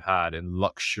experiences I've had in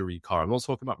luxury car, I'm not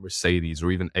talking about Mercedes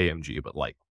or even AMG, but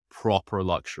like proper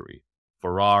luxury,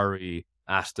 Ferrari,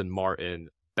 Aston Martin,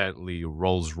 Bentley,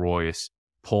 Rolls Royce,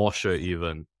 Porsche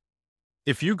even.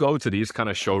 If you go to these kind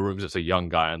of showrooms as a young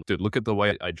guy and dude, look at the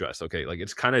way I dress. Okay. Like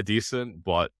it's kind of decent,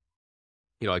 but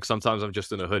you know, like sometimes I'm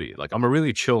just in a hoodie. Like I'm a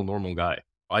really chill, normal guy.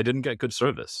 I didn't get good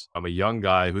service. I'm a young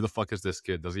guy. Who the fuck is this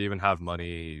kid? Does he even have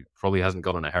money? Probably hasn't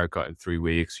gotten a haircut in 3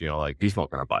 weeks. You know, like he's not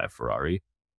going to buy a Ferrari.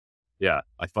 Yeah,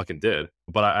 I fucking did.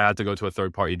 But I had to go to a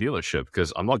third party dealership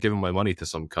because I'm not giving my money to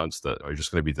some cunts that are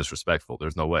just going to be disrespectful.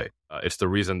 There's no way. It's the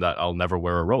reason that I'll never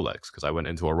wear a Rolex because I went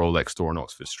into a Rolex store on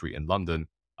Oxford Street in London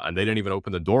and they didn't even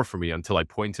open the door for me until I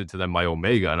pointed to them my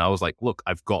Omega. And I was like, look,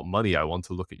 I've got money. I want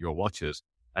to look at your watches.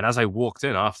 And as I walked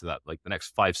in after that, like the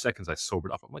next 5 seconds, I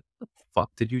sobered up. I'm like, what the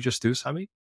fuck did you just do, Sami?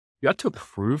 You had to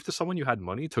prove to someone you had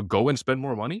money to go and spend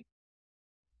more money?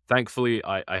 Thankfully,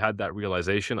 I had that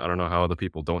realization. I don't know how other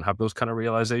people don't have those kind of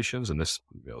realizations. And this,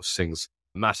 you know, sings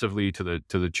massively to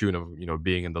the tune of, you know,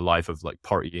 being in the life of like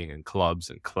partying and clubs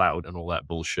and clout and all that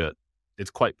bullshit.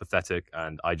 It's quite pathetic.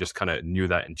 And I just kind of knew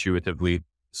that intuitively.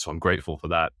 So I'm grateful for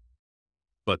that.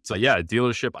 But yeah,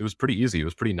 dealership, it was pretty easy. It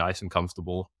was pretty nice and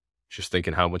comfortable. Just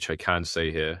thinking how much I can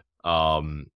say here.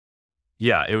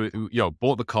 Yeah, you know,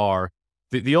 bought the car.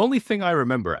 The only thing I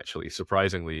remember actually,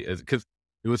 surprisingly, is because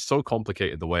it was so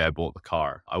complicated the way I bought the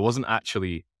car. I wasn't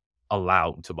actually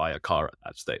allowed to buy a car at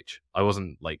that stage. I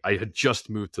wasn't like, I had just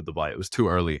moved to Dubai. It was too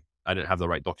early. I didn't have the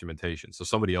right documentation. So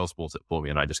somebody else bought it for me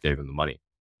and I just gave him the money.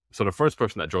 So the first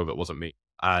person that drove it wasn't me.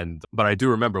 But I do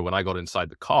remember when I got inside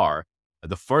the car,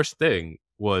 the first thing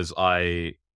was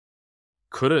I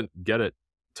couldn't get it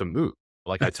to move.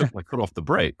 Like I took my foot off the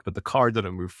brake, but the car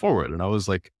didn't move forward. And I was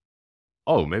like,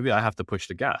 oh, maybe I have to push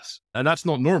the gas. And that's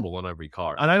not normal on every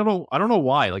car. And I don't know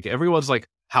why. Like everyone's like,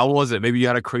 how was it? Maybe you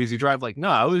had a crazy drive. Like, no,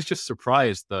 I was just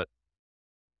surprised that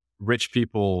rich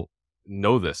people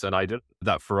know this. And I didn't,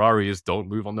 that Ferraris don't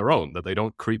move on their own, that they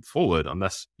don't creep forward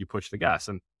unless you push the gas.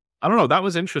 And I don't know, that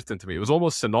was interesting to me. It was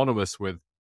almost synonymous with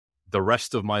the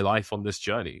rest of my life on this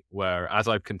journey, where as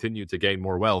I've continued to gain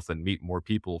more wealth and meet more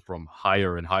people from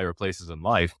higher and higher places in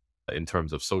life in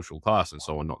terms of social class and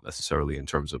so on, not necessarily in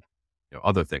terms of, you know,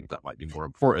 other things that might be more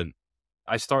important,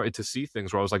 I started to see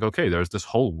things where I was like, okay, there's this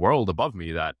whole world above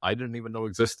me that I didn't even know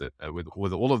existed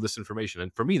with all of this information.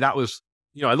 And for me, that was,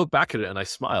 you know, I look back at it and I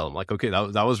smile. I'm like, okay,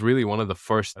 that was really one of the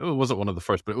first, it wasn't one of the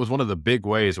first, but it was one of the big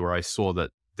ways where I saw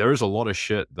that there's a lot of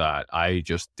shit that I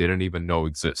just didn't even know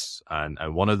exists. And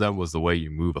one of them was the way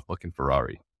you move a fucking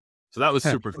Ferrari. So that was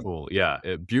super cool. Yeah.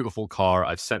 A beautiful car.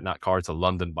 I've sent that car to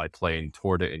London by plane,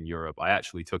 toured it in Europe. I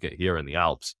actually took it here in the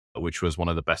Alps, which was one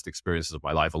of the best experiences of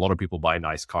my life. A lot of people buy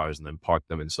nice cars and then park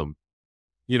them in some,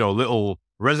 you know, little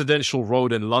residential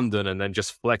road in London and then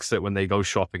just flex it when they go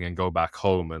shopping and go back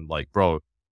home. And like, bro,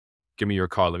 give me your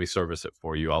car. Let me service it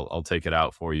for you. I'll take it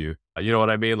out for you. You know what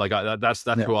I mean? Like that's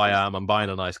who I am. I'm buying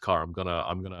a nice car. I'm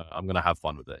gonna have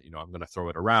fun with it. You know, I'm gonna throw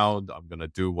it around. I'm gonna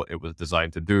do what it was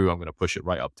designed to do. I'm gonna push it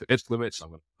right up to its limits. I'm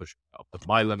gonna push it up to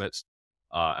my limits.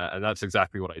 And that's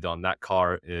exactly what I done. That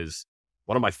car is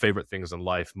one of my favorite things in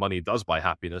life. Money does buy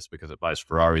happiness because it buys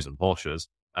Ferraris and Porsches.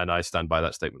 And I stand by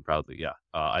that statement proudly. Yeah.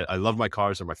 I love my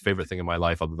cars. They're my favorite thing in my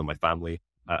life other than my family.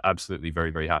 Absolutely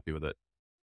very, very happy with it.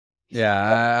 Yeah,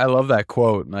 I love that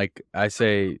quote. Like I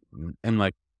say, and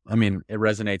like, I mean, it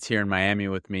resonates here in Miami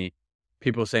with me.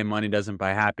 People say money doesn't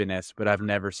buy happiness, but I've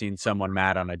never seen someone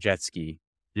mad on a jet ski.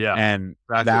 Yeah. And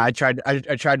Exactly. that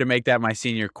I tried to make that my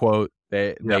senior quote.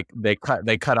 Yeah. They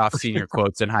cut off senior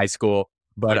quotes in high school,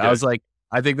 but I Okay. was like,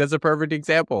 I think that's a perfect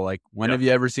example. Like, when Yeah. have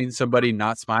you ever seen somebody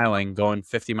not smiling going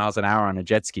 50 miles an hour on a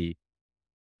jet ski?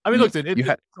 I mean, You look, dude, you it's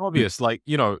had obvious. Like,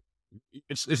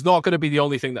 it's not going to be the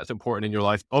only thing that's important in your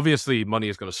life. Obviously, money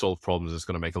is going to solve problems. It's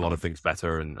going to make a lot of things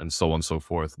better and so on and so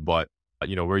forth. But,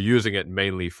 we're using it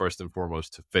mainly first and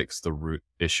foremost to fix the root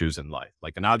issues in life.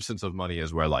 Like an absence of money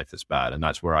is where life is bad. And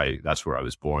that's where I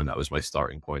was born. That was my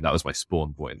starting point. That was my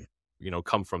spawn point.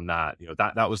 Come from that,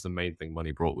 that was the main thing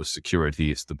money brought was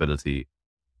security, stability,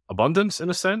 abundance in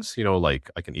a sense, like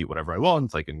I can eat whatever I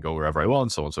want, I can go wherever I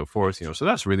want, so on and so forth, so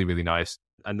that's really, really nice.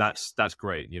 And that's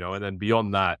great, and then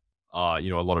beyond that, a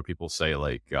lot of people say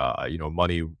like,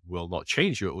 money will not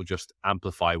change you. It will just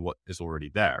amplify what is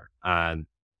already there. And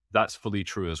that's fully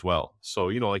true as well. So,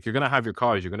 like you're going to have your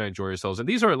cars, you're going to enjoy yourselves. And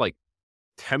these are like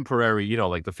temporary,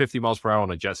 like the 50 miles per hour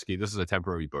on a jet ski, this is a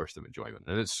temporary burst of enjoyment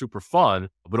and it's super fun,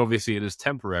 but obviously it is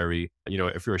temporary.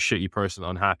 If you're a shitty person,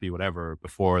 unhappy, whatever,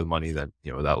 before the money, then,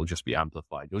 that will just be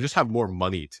amplified. You'll just have more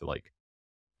money to like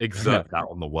exert that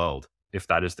on the world if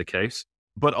that is the case.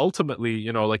 But ultimately,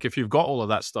 like if you've got all of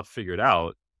that stuff figured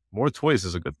out, more toys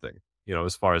is a good thing,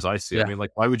 as far as I see. I yeah. mean,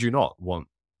 like, why would you not want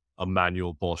a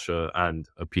manual Porsche and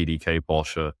a PDK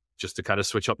Porsche just to kind of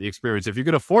switch up the experience? If you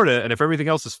can afford it and if everything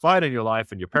else is fine in your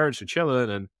life and your parents are chilling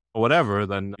and whatever,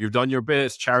 then you've done your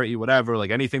bits, charity, whatever, like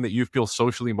anything that you feel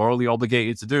socially, morally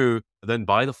obligated to do, then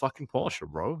buy the fucking Porsche,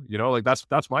 bro. Like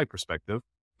that's my perspective.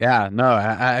 Yeah, no,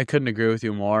 I couldn't agree with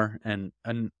you more. And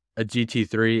a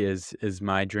GT3 is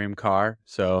my dream car,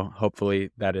 so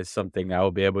hopefully that is something I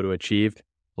will be able to achieve.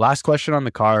 Last question on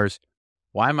the cars: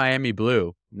 why Miami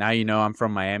blue? Now you know I'm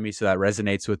from Miami, so that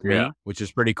resonates with Yeah. me, which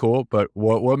is pretty cool. But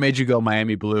what made you go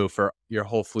Miami blue for your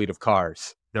whole fleet of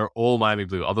cars? They're all Miami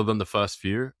blue, other than the first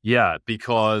few. Yeah,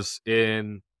 because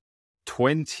in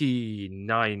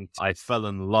 2018, I fell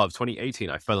in love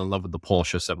with the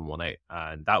Porsche 718.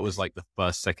 And that was like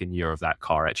the second year of that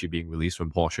car actually being released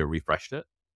when Porsche refreshed it.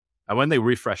 And when they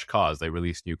refresh cars, they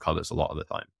release new colors a lot of the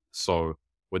time. So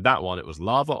with that one, it was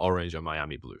lava orange and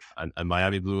Miami blue. And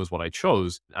Miami blue is what I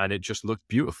chose. And it just looked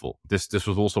beautiful. This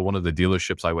was also one of the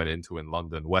dealerships I went into in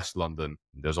London, West London.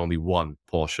 There's only one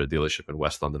Porsche dealership in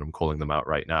West London. I'm calling them out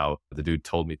right now. The dude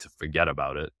told me to forget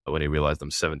about it when he realized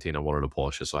I'm 17 and wanted a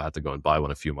Porsche. So I had to go and buy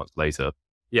one a few months later.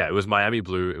 Yeah, it was Miami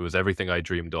blue. It was everything I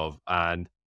dreamed of. And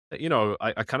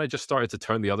I kind of just started to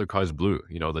turn the other cars blue,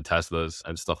 the Teslas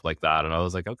and stuff like that. And I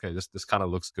was like, okay, this kind of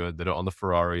looks good. Did it on the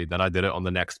Ferrari. Then I did it on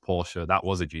the next Porsche. That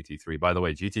was a GT3. By the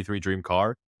way, GT3 dream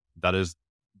car. That is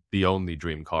the only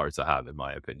dream car to have, in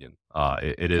my opinion.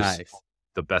 It is Nice.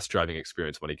 the best driving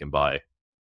experience money can buy.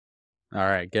 All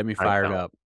right, get me Hands fired down.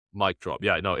 up. Mic drop.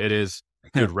 Yeah, no, it is.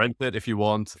 Dude, rent it if you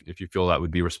want, if you feel that would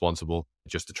be responsible,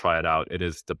 just to try it out. It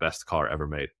is the best car ever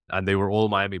made. And they were all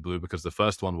Miami blue because the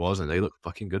first one was, and they look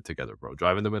fucking good together, bro.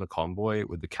 Driving them in a convoy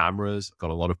with the cameras,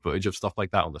 got a lot of footage of stuff like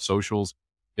that on the socials.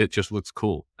 It just looks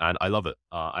cool. And I love it.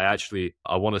 I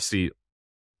want to see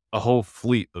a whole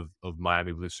fleet of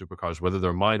Miami blue supercars, whether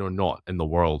they're mine or not, in the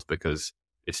world, because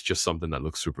it's just something that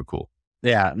looks super cool.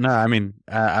 Yeah, no, I mean,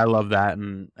 I love that.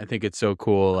 And I think it's so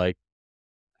cool. Like,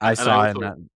 I And saw it in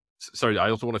that. sorry, I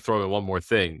also want to throw in one more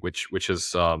thing, which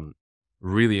is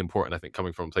really important. I think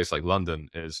coming from a place like London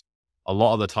is a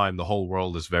lot of the time the whole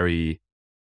world is very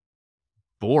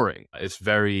boring. It's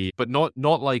very, but not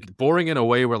like boring in a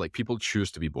way where like people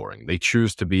choose to be boring. They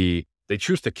choose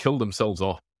to kill themselves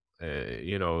off.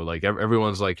 Like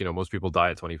everyone's like, most people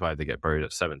die at 25, they get buried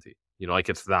at 70. Like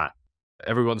it's that.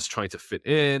 Everyone's trying to fit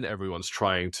in. Everyone's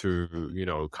trying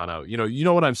to, kind of, you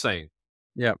know what I'm saying?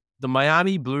 Yeah. The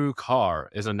Miami blue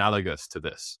car is analogous to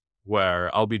this,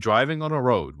 where I'll be driving on a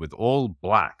road with all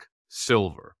black,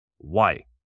 silver, white,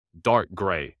 dark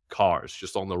gray cars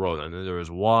just on the road. And then there is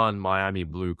one Miami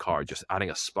blue car just adding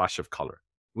a splash of color.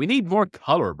 We need more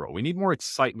color, bro. We need more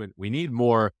excitement. We need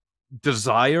more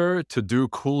desire to do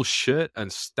cool shit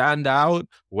and stand out.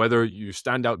 Whether you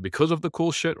stand out because of the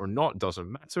cool shit or not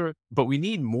doesn't matter. But we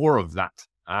need more of that.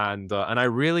 And I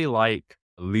really like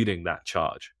leading that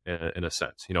charge in a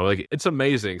sense. Like it's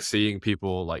amazing seeing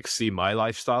people like see my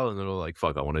lifestyle and they're like,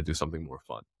 fuck, I want to do something more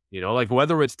fun. Like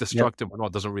whether it's destructive or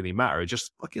not doesn't really matter.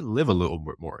 Just fucking live a little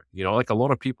bit more. Like a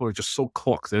lot of people are just so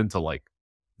clocked into like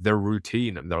their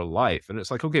routine and their life. And it's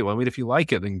like, okay, well, I mean, if you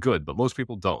like it, then good. But most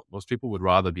people don't. Most people would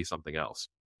rather be something else.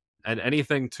 And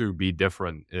anything to be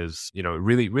different is, it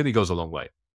really, really goes a long way.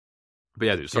 But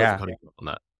yeah, dude, sorry for Yeah. cutting you off on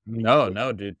that.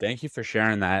 No, dude. Thank you for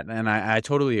sharing that. And I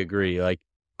totally agree. Like,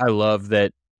 I love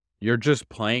that you're just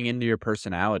playing into your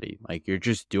personality. Like, you're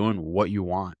just doing what you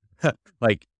want.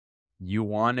 Like, you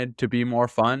wanted to be more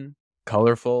fun,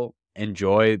 colorful,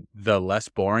 enjoy the less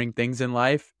boring things in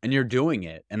life, and you're doing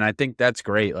it. And I think that's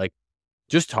great. Like,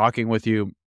 just talking with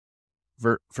you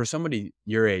for somebody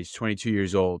your age, 22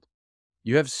 years old,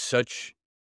 you have such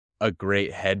a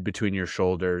great head between your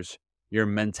shoulders. Your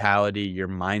mentality, your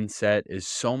mindset is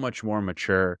so much more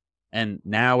mature. And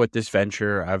now with this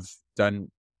venture, I've done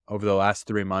over the last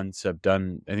 3 months, I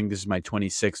think this is my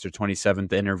 26th or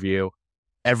 27th interview.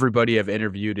 Everybody I've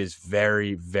interviewed is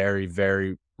very, very,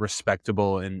 very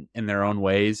respectable in their own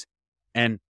ways.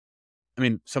 And I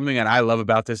mean, something that I love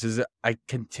about this is I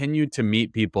continue to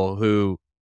meet people who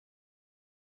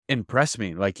impress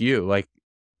me, like you. Like,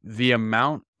 the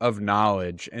amount of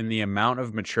knowledge and the amount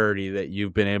of maturity that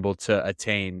you've been able to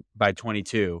attain by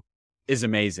 22 is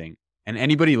amazing. And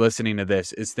anybody listening to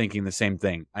this is thinking the same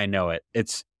thing. I know it.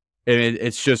 It's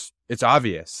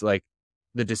obvious. Like,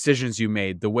 the decisions you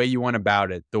made, the way you went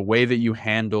about it, the way that you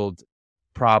handled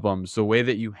problems, the way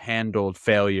that you handled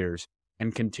failures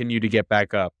and continue to get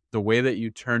back up, the way that you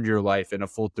turned your life in a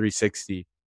full 360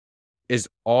 is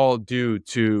all due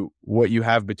to what you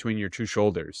have between your two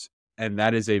shoulders. And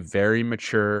that is a very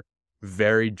mature,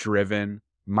 very driven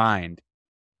mind.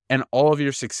 And all of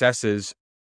your successes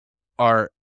are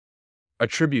a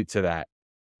tribute to that.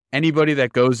 Anybody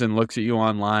that goes and looks at you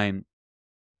online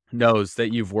knows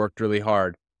that you've worked really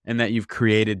hard and that you've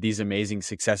created these amazing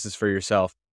successes for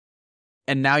yourself.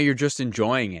 And now you're just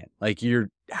enjoying it. Like,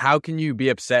 how can you be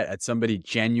upset at somebody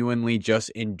genuinely just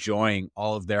enjoying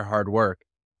all of their hard work?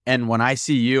 And when I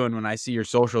see you and when I see your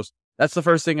socials, that's the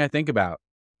first thing I think about.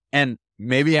 And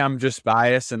maybe I'm just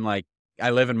biased and like,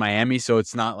 I live in Miami, so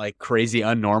it's not like crazy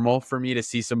unnormal for me to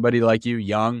see somebody like you,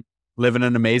 young, living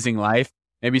an amazing life.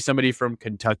 Maybe somebody from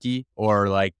Kentucky or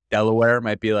like Delaware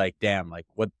might be like, damn, like,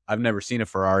 what? I've never seen a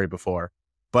Ferrari before.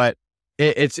 But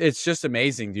it's just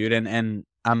amazing, dude. And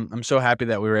I'm so happy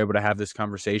that we were able to have this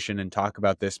conversation and talk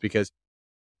about this, because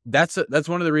that's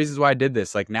one of the reasons why I did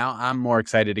this. Like, now I'm more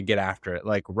excited to get after it.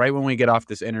 Like, right when we get off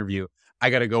this interview, I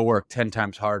got to go work 10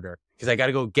 times harder because I got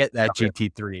to go get that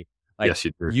GT3. Like, Yes,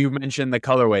 you do. You mentioned the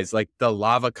colorways, like the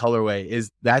lava colorway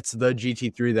that's the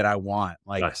GT3 that I want.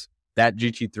 Like, Nice. That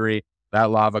GT3, that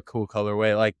lava cool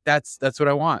colorway, like that's what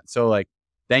I want. So like,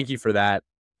 thank you for that.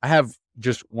 I have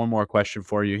just one more question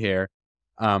for you here,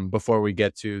 before we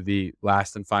get to the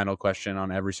last and final question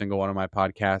on every single one of my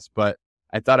podcasts, but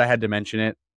I thought I had to mention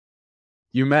it.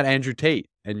 You met Andrew Tate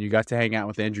and you got to hang out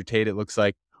with Andrew Tate, it looks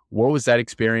like. What was that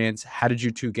experience? How did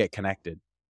you two get connected?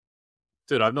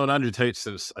 Dude, I've known Andrew Tate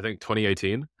since, I think,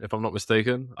 2018, if I'm not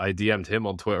mistaken. I DM'd him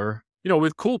on Twitter.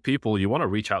 With cool people, you want to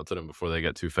reach out to them before they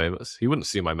get too famous. He wouldn't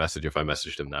see my message if I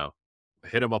messaged him now. I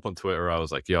hit him up on Twitter. I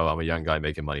was like, yo, I'm a young guy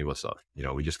making money. What's up?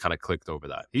 We just kind of clicked over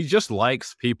that. He just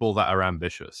likes people that are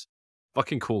ambitious.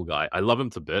 Fucking cool guy. I love him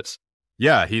to bits.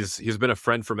 Yeah, he's been a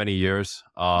friend for many years.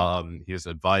 He has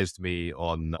advised me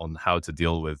on how to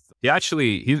deal with.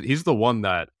 He's the one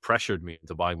that pressured me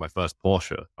into buying my first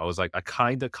Porsche. I was like, I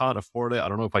kind of can't afford it. I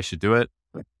don't know if I should do it.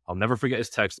 I'll never forget his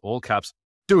text, all caps.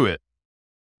 Do it.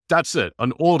 That's it.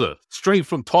 An order straight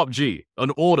from Top G.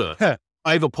 An order.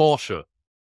 I have a Porsche.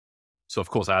 So of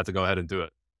course I had to go ahead and do it.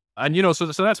 And so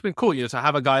that's been cool. To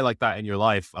have a guy like that in your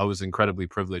life. I was incredibly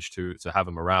privileged to have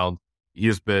him around. He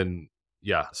has been.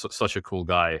 Yeah, such a cool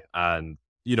guy. And,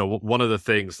 one of the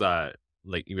things that,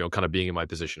 like, kind of being in my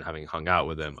position, having hung out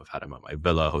with him, I've had him at my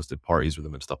villa, hosted parties with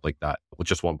him and stuff like that. Well,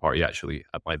 just one party, actually,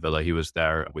 at my villa. He was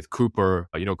there with Cooper,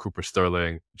 Cooper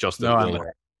Sterling, Justin.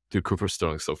 No, Dude, Cooper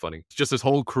Sterling's so funny. It's just this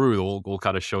whole crew, all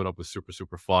kind of showed up, was super,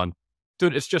 super fun.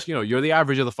 Dude, it's just, you're the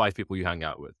average of the 5 people you hang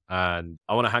out with. And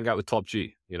I want to hang out with Top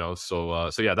G, So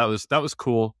yeah, that was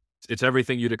cool. It's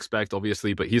everything you'd expect,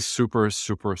 obviously, but he's super,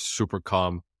 super, super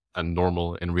calm and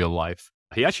normal in real life.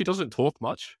 He actually doesn't talk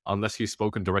much unless he's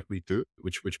spoken directly to,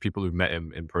 which people who've met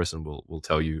him in person will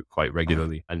tell you quite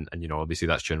regularly. And obviously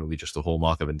that's generally just a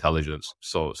hallmark of intelligence.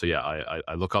 So yeah,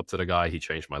 I look up to the guy. He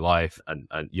changed my life. And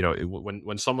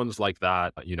when someone's like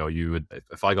that, you would,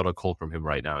 if I got a call from him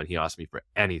right now and he asked me for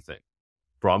anything,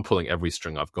 bro, I'm pulling every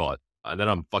string I've got. And then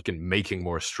I'm fucking making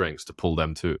more strings to pull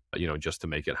them too, just to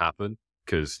make it happen.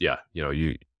 Cause yeah,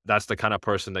 that's the kind of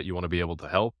person that you want to be able to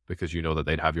help because you know that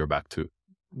they'd have your back too.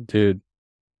 Dude,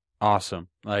 awesome.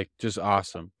 Like, just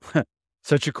awesome.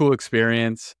 Such a cool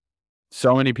experience.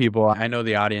 So many people, I know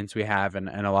the audience we have, and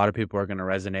a lot of people are going to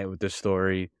resonate with this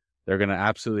story. They're going to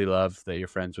absolutely love that you're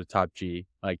friends with Top G.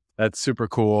 Like, that's super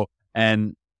cool.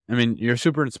 And I mean, you're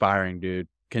super inspiring, dude.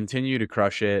 Continue to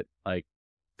crush it. Like,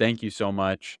 thank you so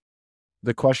much.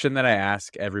 The question that I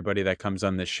ask everybody that comes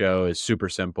on this show is super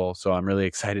simple. So I'm really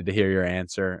excited to hear your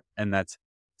answer. And that's,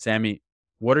 Sammy,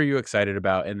 what are you excited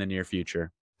about in the near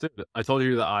future? Dude, I told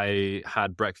you that I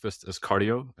had breakfast as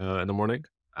cardio in the morning,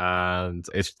 and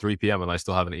it's 3 p.m. and I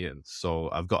still haven't eaten. So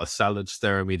I've got a salad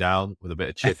staring me down with a bit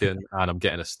of chicken, and I'm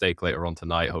getting a steak later on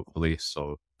tonight, hopefully.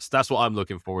 So that's what I'm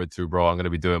looking forward to, bro. I'm going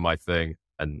to be doing my thing,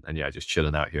 and yeah, just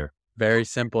chilling out here. Very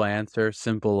simple answer,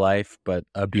 simple life, but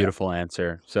a Yeah. beautiful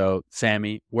answer. So,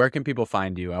 Sammy, where can people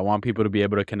find you? I want people to be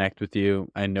able to connect with you.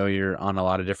 I know you're on a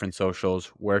lot of different socials.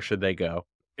 Where should they go?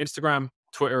 Instagram,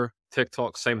 Twitter,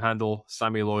 TikTok, same handle,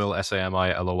 Sami Loyal,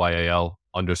 SAMILOYAL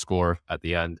 _ at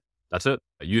the end. That's it.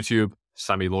 YouTube,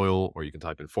 Sami Loyal, or you can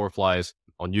type in Four Flies.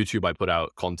 On YouTube, I put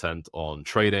out content on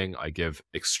trading. I give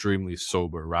extremely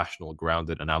sober, rational,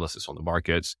 grounded analysis on the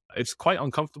markets. It's quite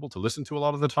uncomfortable to listen to a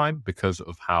lot of the time because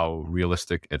of how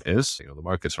realistic it is. The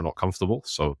markets are not comfortable,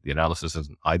 so the analysis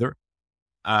isn't either.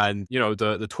 And,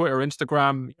 the Twitter,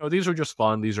 Instagram, these are just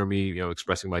fun. These are me,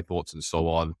 expressing my thoughts and so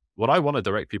on. What I want to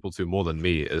direct people to more than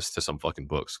me is to some fucking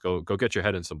books. Go get your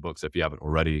head in some books if you haven't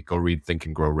already. Go read Think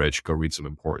and Grow Rich. Go read some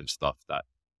important stuff that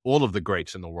all of the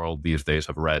greats in the world these days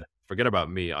have read. Forget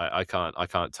about me. I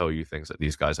can't tell you things that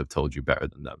these guys have told you better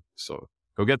than them. So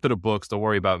go get to the books. Don't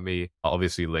worry about me.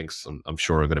 Obviously, links I'm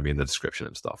sure are going to be in the description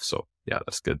and stuff. So yeah,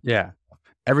 that's good. Yeah.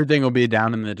 Everything will be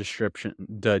down in the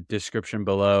description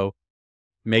below.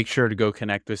 Make sure to go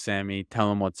connect with Sammy.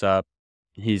 Tell him what's up.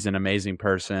 He's an amazing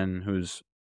person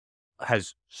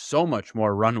has so much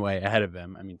more runway ahead of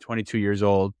him. I mean, 22 years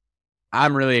old.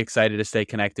 I'm really excited to stay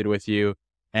connected with you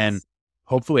and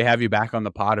hopefully have you back on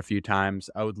the pod a few times.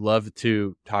 I would love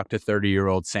to talk to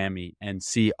 30-year-old Sammy and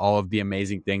see all of the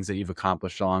amazing things that you've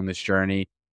accomplished along this journey.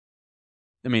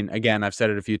 I mean, again, I've said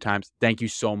it a few times. Thank you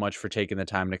so much for taking the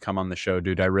time to come on the show,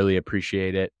 dude. I really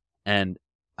appreciate it. And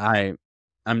I'm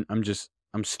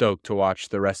stoked to watch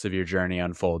the rest of your journey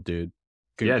unfold, dude.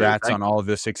 Yeah, dude, Congrats on all of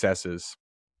the successes.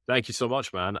 thank you so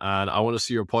much, man. And I want to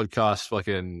see your podcast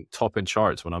fucking top in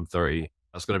charts when I'm 30.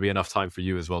 That's going to be enough time for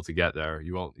you as well to get there.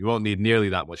 You won't need nearly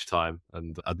that much time.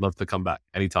 And I'd love to come back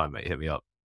anytime, mate. Hit me up.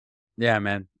 Yeah,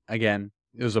 man. Again,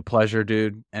 it was a pleasure,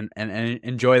 dude. And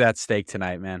enjoy that steak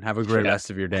tonight, man. Have a great rest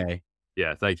of your day.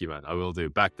 Yeah, thank you, man. I will do.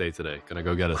 Back day today. Gonna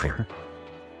go get it. All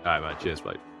right, man. Cheers,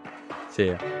 mate. See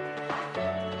ya.